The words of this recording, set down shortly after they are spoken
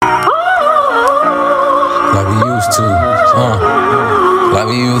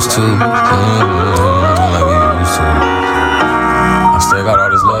used to. Like we used to. I still got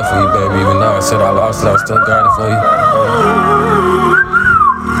all this love for you, baby. Even though I said I lost it, I still got it for you.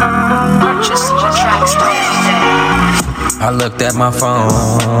 Purchase your tracks today. I looked at my phone.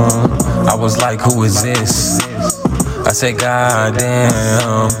 I was like, who is this? I said, God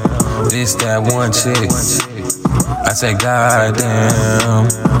damn, this that one chick. I said, God damn,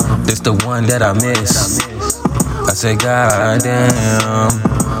 this the one that I miss. I said, God damn,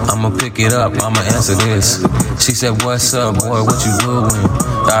 I'ma pick it up, I'ma answer this. She said, what's up, boy, what you doing?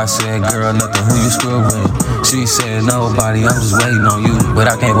 I said, girl, nothing, who you screwing? She said, nobody, I'm just waiting on you. But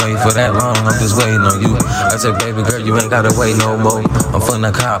I can't wait for that long, I'm just waiting on you. I said, baby girl, you ain't gotta wait no more. I'm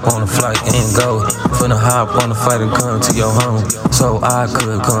finna hop on a flight and go. Finna hop on a flight and come to your home. So I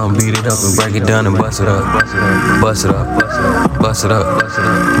could come beat it up and break it down and bust it up. Bust it up, bust it up,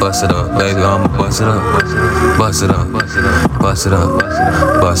 bust it up, baby, I'ma bust it up. Bust it up, bust it up, bust it up,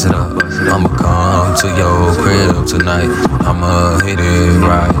 bust it up. I'ma come to your crib tonight. I'ma hit it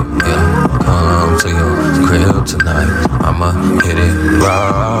right, yeah. Come to your crib tonight. I'ma hit it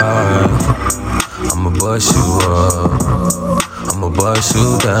right. I'ma bust you up. I'ma bust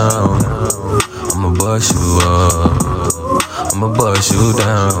you down. I'ma bust you up. I'ma bust you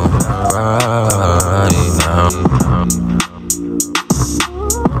down right now.